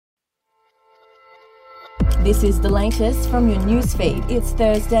This is the latest from your newsfeed. It's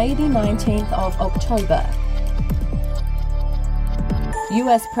Thursday, the 19th of October.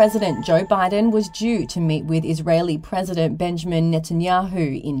 US President Joe Biden was due to meet with Israeli President Benjamin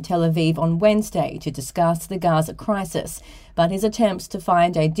Netanyahu in Tel Aviv on Wednesday to discuss the Gaza crisis, but his attempts to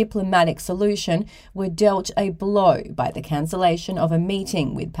find a diplomatic solution were dealt a blow by the cancellation of a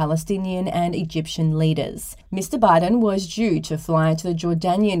meeting with Palestinian and Egyptian leaders. Mr. Biden was due to fly to the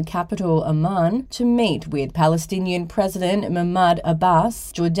Jordanian capital Amman to meet with Palestinian President Mahmoud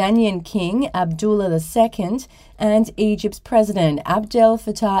Abbas, Jordanian King Abdullah II, and Egypt's President Abdel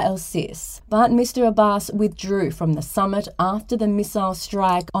Fattah el-Sisi. But Mr. Abbas withdrew from the summit after the missile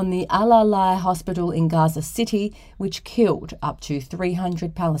strike on the Al-Alai hospital in Gaza City, which killed up to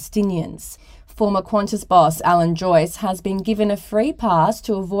 300 Palestinians. Former Qantas boss Alan Joyce has been given a free pass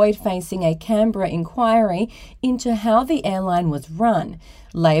to avoid facing a Canberra inquiry into how the airline was run.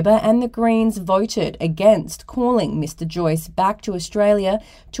 Labor and the Greens voted against calling Mr. Joyce back to Australia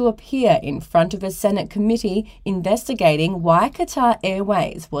to appear in front of a Senate committee investigating why Qatar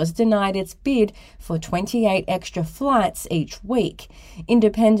Airways was denied its bid for 28 extra flights each week.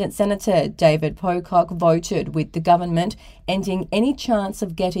 Independent Senator David Pocock voted with the government, ending any chance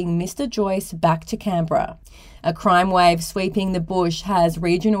of getting Mr. Joyce back to Canberra. A crime wave sweeping the bush has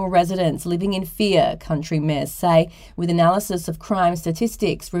regional residents living in fear, country mayors say, with analysis of crime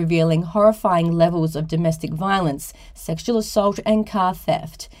statistics revealing horrifying levels of domestic violence, sexual assault and car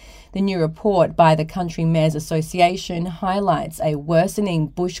theft. The new report by the Country Mayors Association highlights a worsening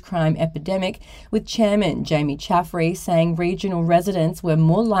bush crime epidemic, with Chairman Jamie Chaffrey saying regional residents were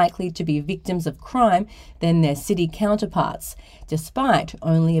more likely to be victims of crime than their city counterparts, despite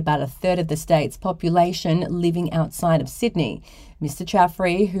only about a third of the state's population living outside of Sydney. Mr.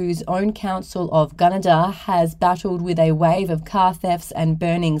 Chaffrey, whose own council of Gunnedah has battled with a wave of car thefts and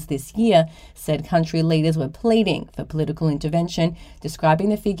burnings this year, said country leaders were pleading for political intervention, describing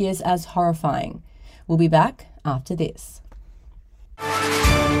the figures as horrifying. We'll be back after this.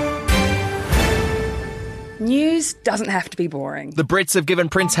 News doesn't have to be boring. The Brits have given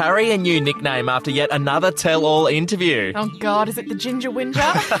Prince Harry a new nickname after yet another tell-all interview. Oh God, is it the Ginger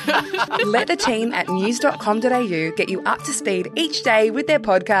Whinger? Let the team at news.com.au get you up to speed each day with their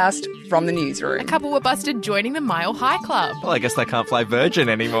podcast, From the Newsroom. A couple were busted joining the Mile High Club. Well, I guess they can't fly Virgin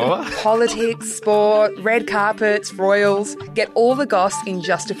anymore. Politics, sport, red carpets, royals. Get all the goss in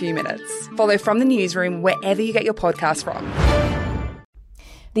just a few minutes. Follow From the Newsroom wherever you get your podcasts from.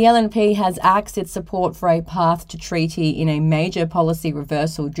 The LNP has axed its support for a path to treaty in a major policy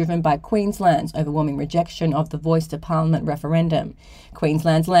reversal driven by Queensland's overwhelming rejection of the Voice to Parliament referendum.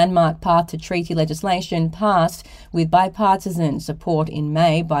 Queensland's landmark path to treaty legislation passed with bipartisan support in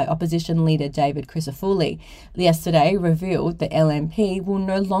May by opposition leader David Crisafulli. Yesterday revealed the LNP will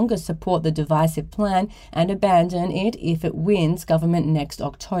no longer support the divisive plan and abandon it if it wins government next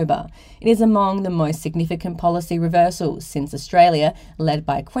October. It is among the most significant policy reversals since Australia, led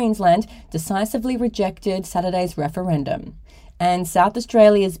by Queensland, decisively rejected Saturday's referendum. And South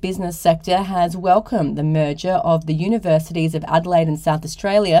Australia's business sector has welcomed the merger of the universities of Adelaide and South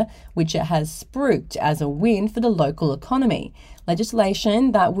Australia, which it has spruiked as a win for the local economy.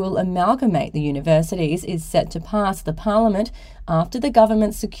 Legislation that will amalgamate the universities is set to pass the Parliament after the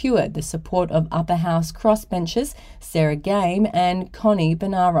government secured the support of Upper House crossbenchers Sarah Game and Connie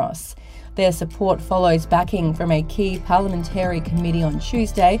Benaros. Their support follows backing from a key parliamentary committee on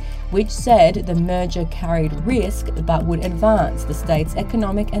Tuesday, which said the merger carried risk but would advance the state's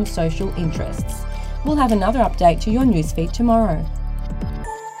economic and social interests. We'll have another update to your newsfeed tomorrow.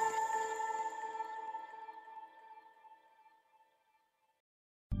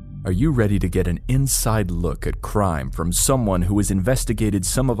 Are you ready to get an inside look at crime from someone who has investigated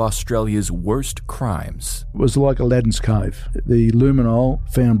some of Australia's worst crimes? It was like Aladdin's Cave. The luminol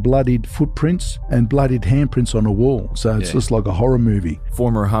found bloodied footprints and bloodied handprints on a wall, so it's just like a horror movie.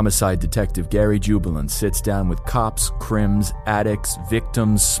 Former homicide detective Gary Jubilant sits down with cops, crims, addicts,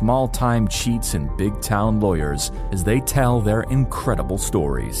 victims, small-time cheats, and big-town lawyers as they tell their incredible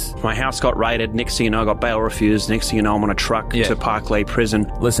stories. My house got raided. Next thing you know, I got bail refused. Next thing you know, I'm on a truck to Parklea Prison.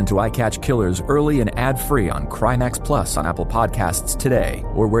 Listen to I Catch Killers early and ad-free on Crimex Plus on Apple Podcasts today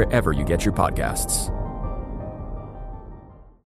or wherever you get your podcasts.